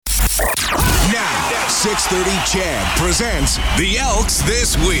630 Chad presents the Elks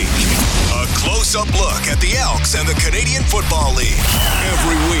This Week. A close-up look at the Elks and the Canadian Football League.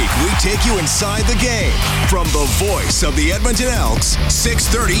 Every week, we take you inside the game. From the voice of the Edmonton Elks,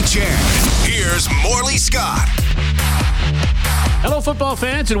 630 Chad. Here's Morley Scott. Hello, football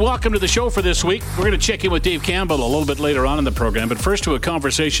fans, and welcome to the show for this week. We're going to check in with Dave Campbell a little bit later on in the program, but first to a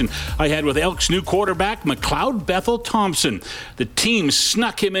conversation I had with Elks' new quarterback, McLeod Bethel-Thompson. The team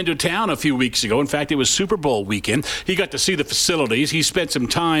snuck him into town a few weeks ago. In fact, it was Super Bowl weekend. He got to see the facilities. He spent some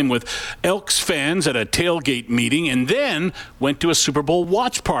time with Elks fans at a tailgate meeting, and then went to a Super Bowl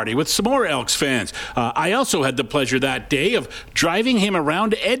watch party with some more Elks fans. I also had the pleasure that day of driving him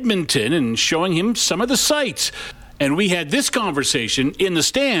around Edmonton and showing him some of the sights. And we had this conversation in the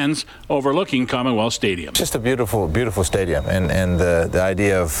stands overlooking Commonwealth Stadium. Just a beautiful, beautiful stadium. And the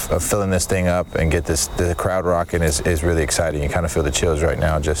idea of filling this thing up and get the crowd rocking is really exciting. You kind of feel the chills right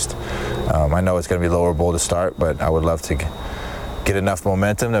now. I know it's going to be lower bowl to start, but I would love to get enough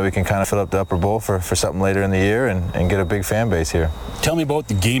momentum that we can kind of fill up the upper bowl for something later in the year and get a big fan base here. Tell me about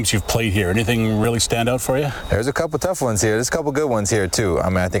the games you've played here. Anything really stand out for you? There's a couple tough ones here. There's a couple good ones here, too. I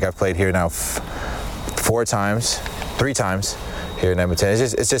mean, I think I've played here now 3 times here in Edmonton.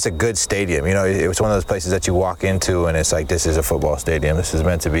 It's just a good stadium. You know, it's one of those places that you walk into and it's like, this is a football stadium. This is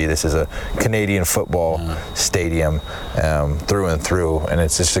meant to be. This is a Canadian football stadium through and through, and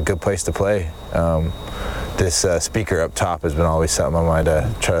it's just a good place to play. This speaker up top has been always something I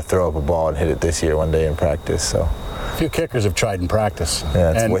might try to throw up a ball and hit it this year one day in practice. So. A few kickers have tried in practice.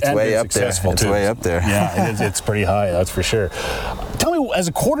 Yeah, it's way up there. It's way up there. Yeah, it's pretty high, that's for sure. Tell me, as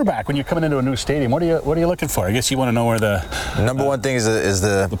a quarterback, when you're coming into a new stadium, what are you looking for? I guess you want to know where the number one thing is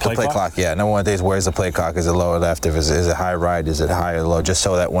the play clock. Yeah, number one thing is where's the play clock? Is it low or left? Is it high right? Is it high or low? Just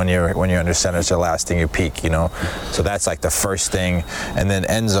so that when you're under center, it's the last thing you peek. You know, so that's like the first thing. And then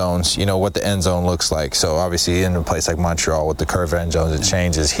end zones. You know what the end zone looks like. So obviously in a place like Montreal with the curved end zones, it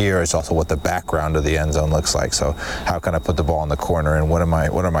changes. Here it's also what the background of the end zone looks like. So how can I put the ball in the corner, and what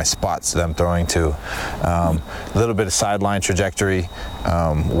are my spots that I'm throwing to? A little bit of sideline trajectory,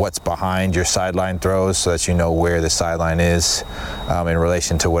 what's behind your sideline throws, so that you know where the sideline is in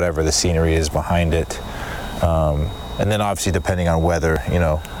relation to whatever the scenery is behind it. And then obviously depending on weather, you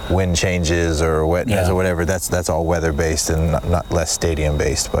know, wind changes or wetness or whatever, that's all weather based and not less stadium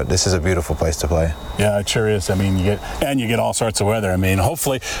based. But this is a beautiful place to play. Yeah, it sure is. I mean, you get all sorts of weather. I mean,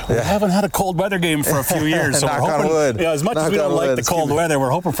 hopefully we haven't had a cold weather game for a few years. So Knock on wood. Yeah, as much as we don't like the cold weather,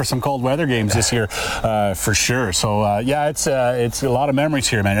 we're hoping for some cold weather games this year for sure. So it's a lot of memories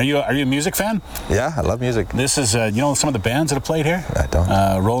here, man. Are you a music fan? Yeah, I love music. This is you know some of the bands that have played here. I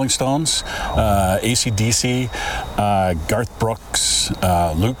don't. Rolling Stones, AC/DC, Garth Brooks,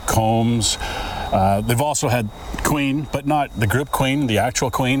 Luke Combs. They've also had Queen, but not the group Queen. The actual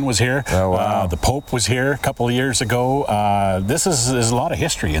Queen was here. Oh, wow. The Pope was here a couple of years ago. There's a lot of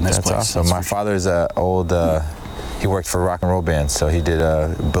history in this place. Awesome. My father's old. He worked for rock and roll bands, so he did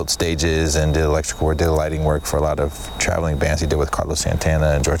built stages and did electrical work, did lighting work for a lot of traveling bands. He did with Carlos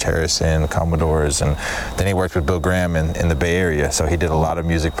Santana and George Harrison, Commodores, and then he worked with Bill Graham in the Bay Area. So he did a lot of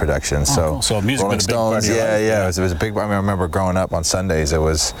music production. So music Rolling was a big part Stones, of your life. yeah. It was a big. I mean, I remember growing up on Sundays. It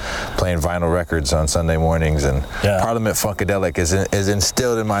was playing vinyl records on Sunday mornings, and Parliament Funkadelic is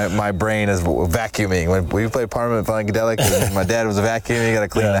instilled in my brain as vacuuming. When we played Parliament Funkadelic, and my dad was vacuuming. You got to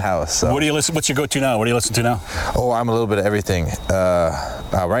clean the house. So. What's your go-to now? What do you listen to now? Oh, I'm a little bit of everything.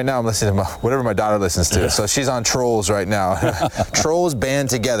 Right now I'm listening to whatever my daughter listens to. So she's on Trolls right now. Trolls Band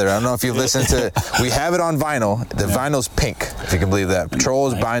Together. I don't know if you've listened to it. We have it on vinyl. The vinyl's pink, if you can believe that.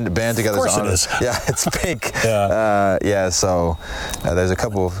 Trolls Band Together. Of course it is. Yeah, it's pink. So there's a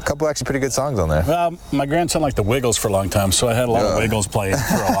couple actually pretty good songs on there. Well, my grandson liked the Wiggles for a long time, so I had a lot of Wiggles playing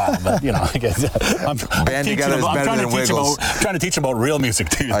for a while. But, you know, I'm Band Together is better than Wiggles. I'm trying to teach him about real music,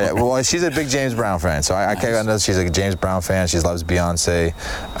 too. Oh, yeah. Well, she's a big James Brown fan, so I know she's a James Brown fan. She loves Beyonce.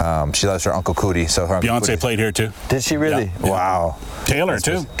 She loves her Uncle Cootie. So her Beyonce played here too. Did she really? Yeah. Wow. Taylor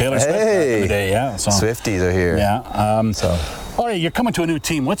too. Taylor Swift back in the day. Yeah. So. Swifties are here. Yeah. All right, you're coming to a new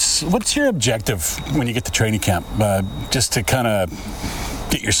team. What's your objective when you get to training camp? Just to kind of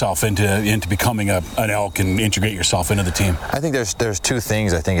get yourself into becoming an Elk and integrate yourself into the team? I think there's two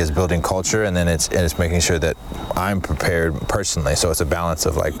things. I think is building culture, and then it's making sure that I'm prepared personally. So it's a balance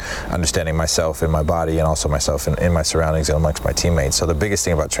of like understanding myself in my body and also myself in my surroundings and amongst my teammates. So the biggest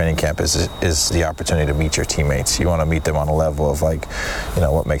thing about training camp is the opportunity to meet your teammates. You want to meet them on a level of like, you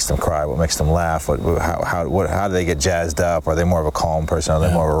know, what makes them cry, what makes them laugh, how do they get jazzed up? Are they more of a calm person? Are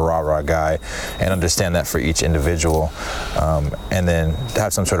they more of a rah-rah guy? And understand that for each individual, and then to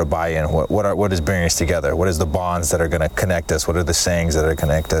have some sort of buy-in. What is bringing us together? What is the bonds that are going to connect us? What are the sayings that are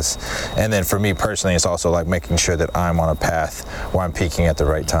connect us? And then for me personally, it's also like making sure that I'm on a path where I'm peaking at the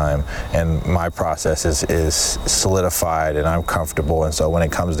right time, and my process is solidified and I'm comfortable. And so when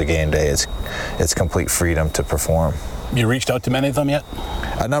it comes to game day, it's complete freedom to perform. You reached out to many of them yet?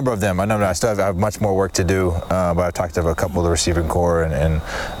 A number of them. I still have much more work to do, but I've talked to a couple of the receiving corps, and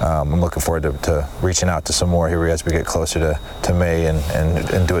I'm looking forward to reaching out to some more here as we get closer to May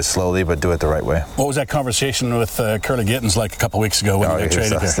and do it slowly, but do it the right way. What was that conversation with Curly Gittins like a couple weeks ago when you got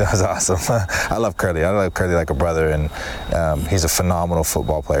traded here? That was awesome. I love Curly. I love Curly like a brother, and he's a phenomenal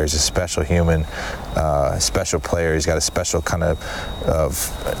football player. He's a special human, special player. He's got a special kind of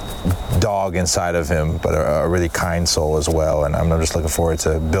dog inside of him, but a really kind soul as well, and I'm just looking forward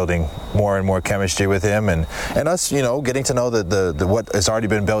to building more and more chemistry with him, and us, getting to know the what has already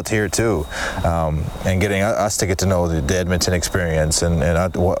been built here too, and getting us to get to know the Edmonton experience, and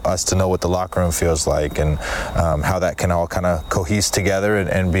us to know what the locker room feels like, and how that can all kind of cohese together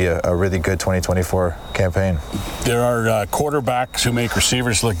and be a really good 2024 campaign. There are quarterbacks who make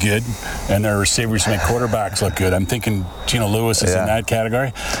receivers look good, and there are receivers who make quarterbacks look good. I'm thinking Geno Lewis is in that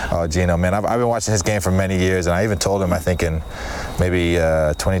category. Oh, Geno, man, I've been watching his game for many years, and I even told him, I think in maybe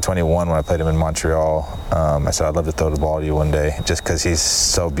 2021 when I played him in Montreal, I said I'd love to throw the ball to you one day, just because he's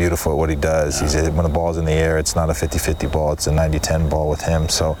so beautiful at what he does. When the ball's in the air, it's not a 50-50 ball, it's a 90-10 ball with him.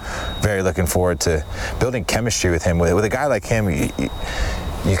 So very looking forward to building chemistry with him. With a guy like him,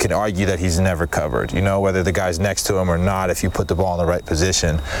 you can argue that he's never covered. Whether the guy's next to him or not, if you put the ball in the right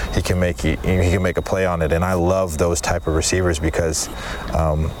position, he can make a play on it. And I love those type of receivers because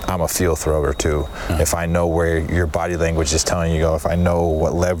I'm a field thrower too. If I know where your body language is telling you to go, if I know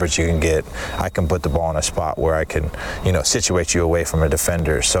what leverage you can get, I can put the ball in a spot where I can, situate you away from a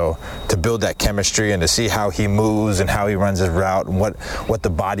defender. So to build that chemistry and to see how he moves and how he runs his route and what the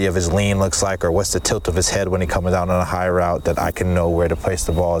body of his lean looks like, or what's the tilt of his head when he comes down on a high route, that I can know where to place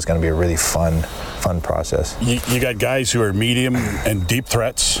the ball is going to be a really fun process. You got guys who are medium and deep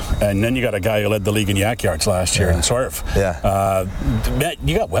threats, and then you got a guy who led the league in yak yards last year in Swerve. Yeah.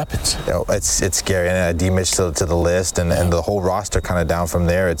 You got weapons. It's scary, and I D-Mitch to the list, and the whole roster kind of down from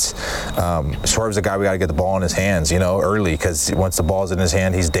there. It's Swerve's a guy we got to get the ball in his hands, early, because once the ball's in his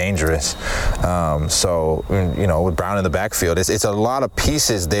hand, he's dangerous. With Brown in the backfield, it's a lot of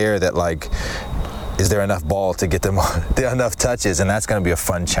pieces there that, like, is there enough ball to get them enough touches? And that's going to be a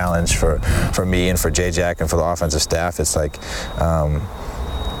fun challenge for me and for J-Jack and for the offensive staff. It's like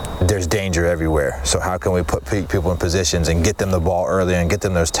there's danger everywhere. So how can we put people in positions and get them the ball early and get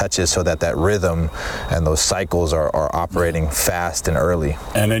them those touches so that rhythm and those cycles are operating fast and early.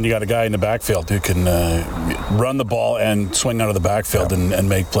 And then you got a guy in the backfield who can run the ball and swing out of the backfield and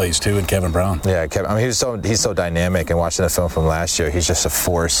make plays too, and Kevin Brown. Yeah, Kevin. I mean, he's so dynamic, and watching the film from last year, he's just a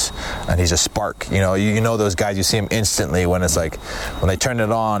force and he's a spark. You know those guys, you see him instantly when it's like when they turn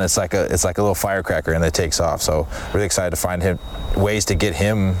it on, it's like a little firecracker and it takes off. So really excited to find ways to get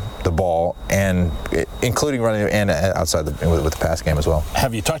him the ball, and including running and outside with the pass game as well.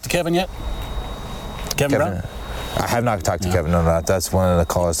 Have you talked to Kevin yet? Kevin Brown? I have not talked to Kevin. No, that's one of the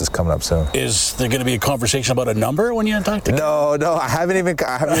calls that's coming up soon. Is there going to be a conversation about a number when you talk to Kevin? No, I haven't even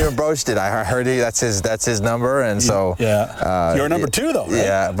broached it. I heard that's his number, and so you're number two though, right?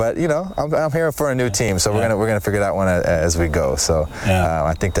 Yeah, but I'm here for a new team, so we're gonna figure that one out as we go. So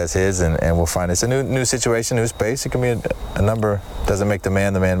I think that's his, and we'll find it's a new situation, new space. It can be a number. Doesn't make the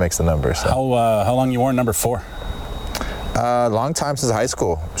man makes the number. So. How long you worn number 4? Long time since high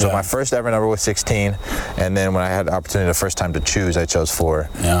school. So my first ever number was 16, and then when I had the opportunity the first time to choose, I chose 4.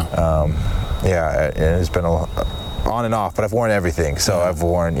 It's been on and off, but I've worn everything. So I've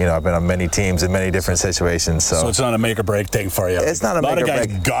worn, I've been on many teams in many different situations. So it's not a make or break thing for you. It's not a make or break. A lot of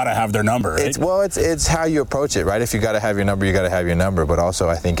guys gotta have their number, right? It's how you approach it, right? If you gotta have your number, you gotta have your number. But also,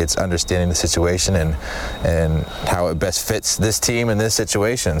 I think it's understanding the situation and how it best fits this team in this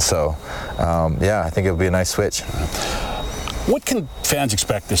situation. So, I think it'll be a nice switch. What can fans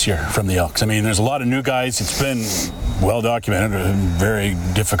expect this year from the Elks? I mean, there's a lot of new guys. It's been well documented, a very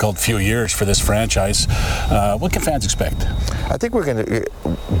difficult few years for this franchise. What can fans expect? I think we're going to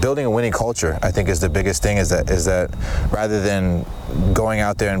building a winning culture. I think is the biggest thing. Is that rather than going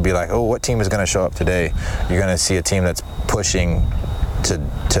out there and be like, oh, what team is going to show up today? You're going to see a team that's pushing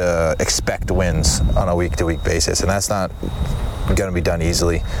to expect wins on a week-to-week basis, and that's not going to be done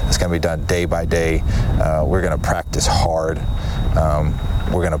easily. It's going to be done day by day. We're going to practice hard.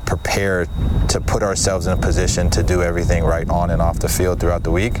 We're going to prepare to put ourselves in a position to do everything right on and off the field throughout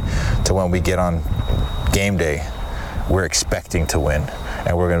the week, to when we get on game day, we're expecting to win.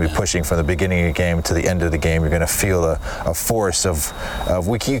 and we're going to be pushing from the beginning of the game to the end of the game. You're going to feel a force of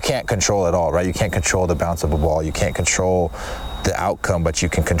you can't control it all, right? You can't control the bounce of a ball. You can't control the outcome, but you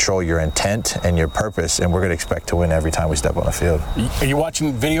can control your intent and your purpose, and we're going to expect to win every time we step on the field. Are you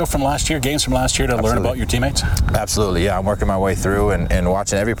watching video from last year, games from last year, to learn about your teammates? Absolutely, yeah. I'm working my way through and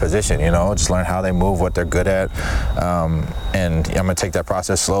watching every position, just learn how they move, what they're good at, and I'm going to take that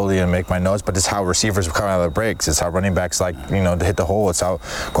process slowly and make my notes, but it's how receivers come out of the breaks. It's how running backs to hit the hole. It's how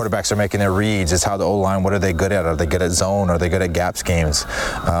quarterbacks are making their reads. It's how the O-line, what are they good at? Are they good at zone? Are they good at gap schemes?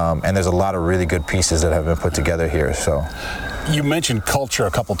 And there's a lot of really good pieces that have been put together here, so. You mentioned culture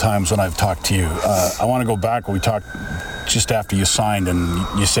a couple times when I've talked to you. I want to go back when we talked just after you signed,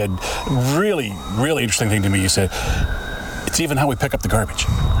 and you said, really, really interesting thing to me. You said, it's even how we pick up the garbage.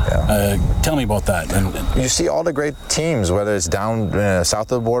 Yeah. Tell me about that. And you see all the great teams, whether it's down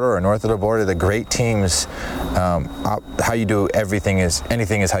south of the border or north of the border, the great teams, how you do anything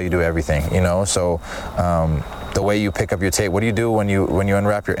is how you do everything, So the way you pick up your tape, what do you do when you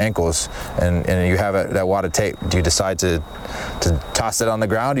unwrap your ankles and you have that wad of tape? Do you decide to toss it on the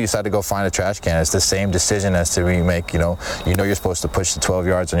ground, or do you decide to go find a trash can? It's the same decision as to you make, you're supposed to push the 12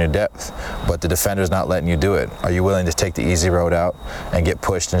 yards on your depth, but the defender's not letting you do it. Are you willing to take the easy road out and get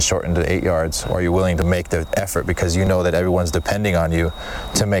pushed and shortened to 8 yards, or are you willing to make the effort because you know that everyone's depending on you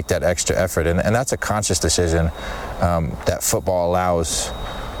to make that extra effort? And that's a conscious decision that football allows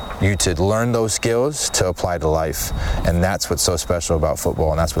you to learn those skills to apply to life. And that's what's so special about football,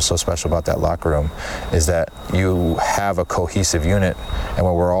 and that's what's so special about that locker room, is that you have a cohesive unit, and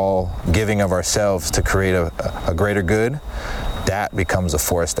when we're all giving of ourselves to create a greater good, that becomes a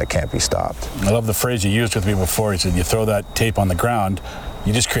force that can't be stopped. I love the phrase you used with me before. You said you throw that tape on the ground,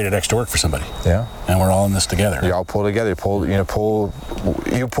 you just created extra work for somebody. Yeah. And we're all in this together. You all pull together. You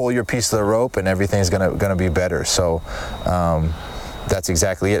pull your piece of the rope, and everything's gonna be better. So that's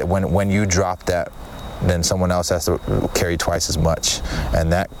exactly it. When you drop that, then someone else has to carry twice as much,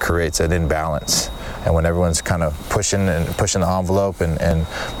 and that creates an imbalance. And when everyone's kind of pushing the envelope and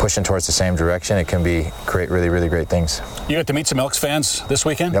pushing towards the same direction, it can create really, really great things. You got to meet some Elks fans this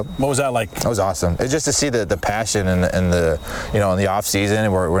weekend? Yep. What was that like? It was awesome. It's just to see the passion and the in the off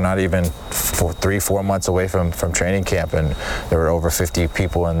season. We're not even 3-4 months away from training camp, and there were over 50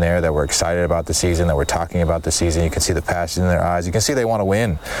 people in there that were excited about the season, that were talking about the season. You can see the passion in their eyes. You can see they want to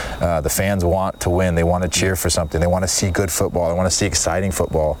win. The fans want to win. They want to cheer for something. They want to see good football. They want to see exciting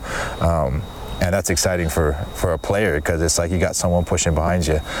football. And that's exciting for a player, because it's like you got someone pushing behind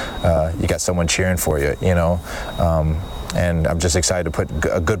you. You got someone cheering for you, And I'm just excited to put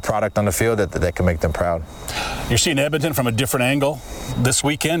a good product on the field that can make them proud. You're seeing Edmonton from a different angle this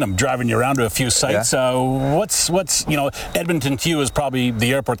weekend. I'm driving you around to a few sites. Yeah. What's Edmonton to you is probably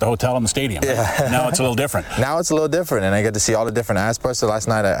the airport, the hotel, and the stadium. Right? Yeah. Now it's a little different. Now it's a little different, and I get to see all the different aspects. So last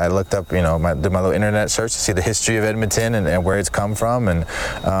night I looked up, did my little internet search to see the history of Edmonton and where it's come from, and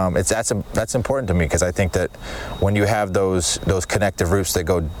that's important to me, because I think that when you have those connective roots that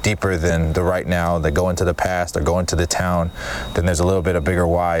go deeper than the right now, that go into the past or go into the town, then there's a little bit of bigger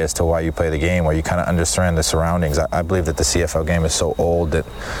why as to why you play the game, where you kind of understand the surroundings. I believe that the CFL game is so old that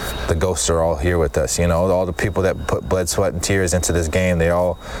the ghosts are all here with us. All the people that put blood, sweat, and tears into this game, they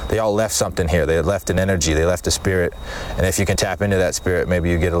all left something here. They left an energy. They left a spirit. And if you can tap into that spirit, maybe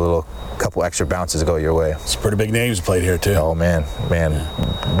you get a couple extra bounces go your way. Some pretty big names played here too. Oh man,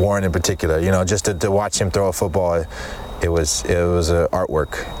 Warren in particular. Just to watch him throw a football. It was a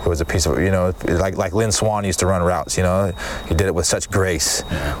artwork. It was a piece of, like Lynn Swann used to run routes, he did it with such grace.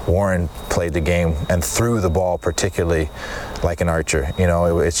 Yeah. Warren played the game and threw the ball particularly like an archer.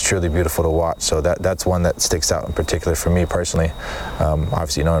 It's truly beautiful to watch. So that's one that sticks out in particular for me personally.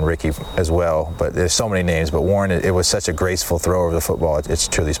 Obviously, and Ricky as well, but there's so many names. But Warren, it was such a graceful throw of the football. It's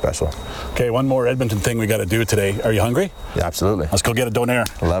truly special. Okay, one more Edmonton thing we got to do today. Are you hungry? Yeah, absolutely. Let's go get a donair.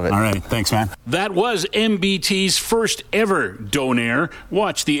 Love it. All right, thanks, man. That was MBT's first ever donair.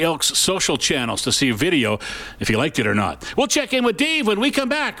 Watch the Elks social channels to see a video if you liked it or not. We'll check in with Dave when we come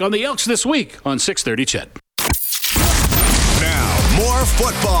back on the Elks This Week on 630 CHED. Now, more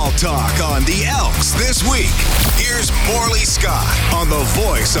football talk on the Elks This Week. Here's Morley Scott on the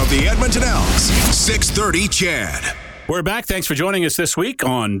voice of the Edmonton Elks, 630 CHED. We're back. Thanks for joining us this week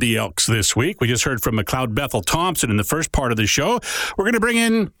on the Elks This Week. We just heard from McLeod Bethel-Thompson in the first part of the show. We're going to bring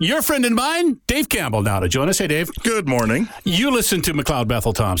in your friend and mine, Dave Campbell, now to join us. Hey, Dave. Good morning. You listened to McLeod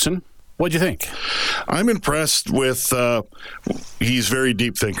Bethel-Thompson. What'd you think? I'm impressed with he's a very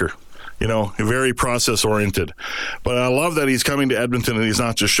deep thinker. very process-oriented. But I love that he's coming to Edmonton and he's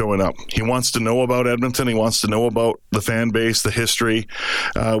not just showing up. He wants to know about Edmonton. He wants to know about the fan base, the history,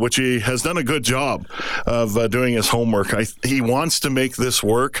 which he has done a good job of doing his homework. He wants to make this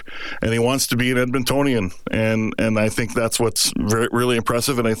work, and he wants to be an Edmontonian, and I think that's what's really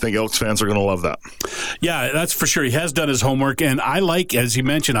impressive, and I think Elks fans are going to love that. Yeah, that's for sure. He has done his homework, and I like, as you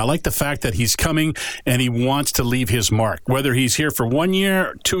mentioned, I like the fact that he's coming and he wants to leave his mark. Whether he's here for 1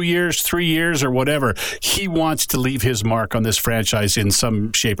 year, 2 years, 3 years, or whatever, he wants to leave his mark on this franchise in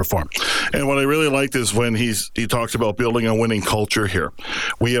some shape or form. And what I really liked is when he talked about building a winning culture here.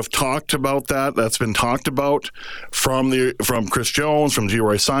 We have talked about that. That's been talked about from Chris Jones, from G.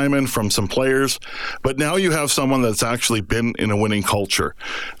 Roy Simon, from some players. But now you have someone that's actually been in a winning culture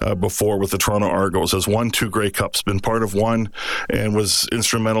before with the Toronto Argos, has won 2 Grey Cups, been part of one, and was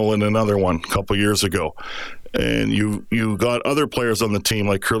instrumental in another one a couple years ago. And you got other players on the team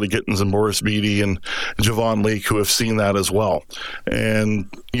like Curly Gittins and Boris Beattie and Javon Leake who have seen that as well. And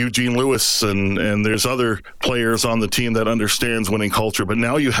Eugene Lewis and there's other players on the team that understands winning culture. But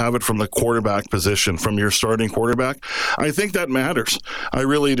now you have it from the quarterback position, from your starting quarterback. I think that matters. I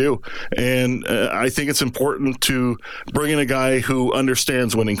really do. And I think it's important to bring in a guy who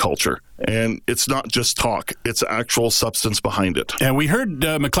understands winning culture. And it's not just talk. It's actual substance behind it. And we heard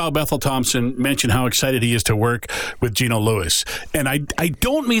McLeod Bethel-Thompson mention how excited he is to work with Gino Lewis. And I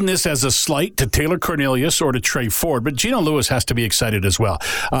don't mean this as a slight to Taylor Cornelius or to Trey Ford, but Gino Lewis has to be excited as well.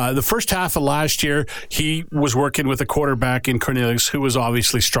 The first half of last year, he was working with a quarterback in Cornelius who was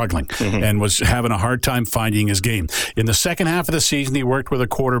obviously struggling and was having a hard time finding his game. In the second half of the season, he worked with a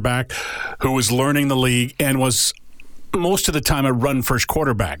quarterback who was learning the league and was most of the time a run-first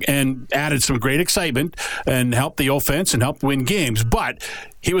quarterback and added some great excitement and helped the offense and helped win games. But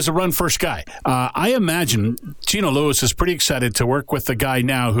he was a run-first guy. I imagine Gino Lewis is pretty excited to work with the guy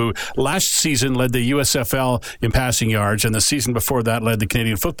now who last season led the USFL in passing yards and the season before that led the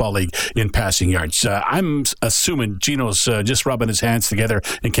Canadian Football League in passing yards. I'm assuming Gino's just rubbing his hands together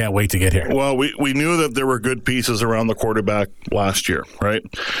and can't wait to get here. Well, we knew that there were good pieces around the quarterback last year, right?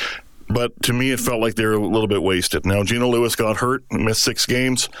 But to me, it felt like they were a little bit wasted. Now, Gino Lewis got hurt, missed 6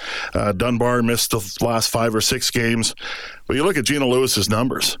 games. Dunbar missed the last 5 or 6 games. But you look at Gino Lewis's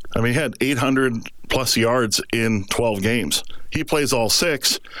numbers. I mean, he had 800-plus yards in 12 games. He plays all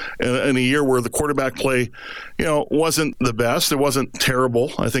 6 in a year where the quarterback play, wasn't the best. It wasn't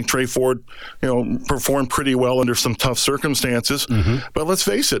terrible. I think Trey Ford, performed pretty well under some tough circumstances. But let's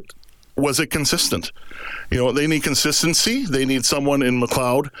face it. Was it consistent? They need consistency. They need someone in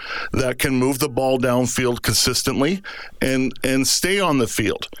McLeod that can move the ball downfield consistently and stay on the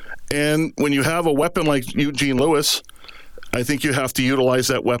field. And when you have a weapon like Eugene Lewis, I think you have to utilize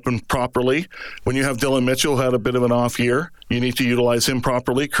that weapon properly. When you have Dylan Mitchell, who had a bit of an off year, you need to utilize him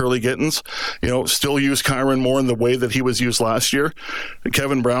properly. Curly Gittins, still use Kyron Moore in the way that he was used last year.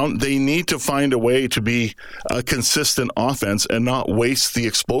 Kevin Brown, they need to find a way to be a consistent offense and not waste the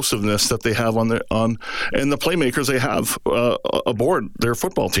explosiveness that they have and the playmakers they have aboard their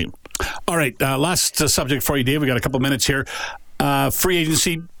football team. All right, last subject for you, Dave. We got a couple minutes here. Free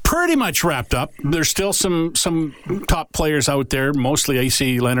agency pretty much wrapped up. There's still some top players out there. Mostly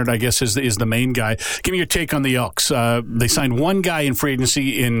AC Leonard, I guess, is the main guy. Give me your take on the Elks. They signed one guy in free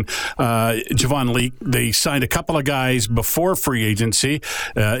agency in Javon Leake. They signed a couple of guys before free agency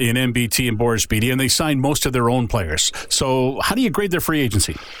in MBT and Boris Beattie, and they signed most of their own players. So how do you grade their free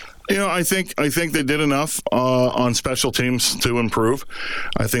agency? I think they did enough on special teams to improve.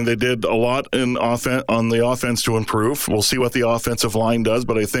 I think they did a lot on the offense to improve. We'll see what the offensive line does,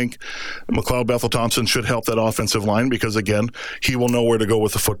 but I think McLeod Bethel-Thompson should help that offensive line because, again, he will know where to go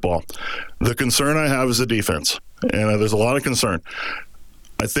with the football. The concern I have is the defense, and there's a lot of concern.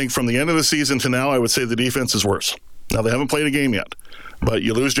 I think from the end of the season to now, I would say the defense is worse. Now, they haven't played a game yet. But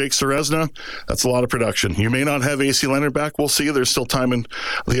you lose Jake Serezna, that's a lot of production. You may not have AC Leonard back. We'll see. There's still time in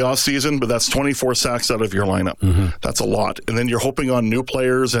the offseason, but that's 24 sacks out of your lineup. That's a lot. And then you're hoping on new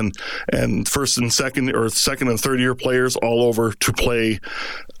players and first and second and third year players all over to play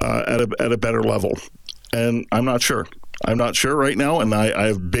at a better level. And I'm not sure. I'm not sure right now, and I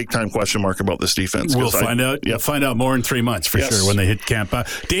have a big-time question mark about this defense. We'll find out. You'll find out more in 3 months for sure when they hit camp.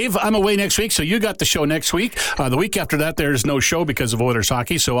 Dave, I'm away next week, so you got the show next week. The week after that, there's no show because of Oilers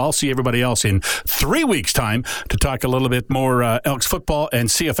hockey, so I'll see everybody else in 3 weeks' time to talk a little bit more Elks football and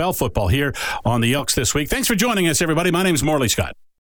CFL football here on the Elks This Week. Thanks for joining us, everybody. My name's Morley Scott.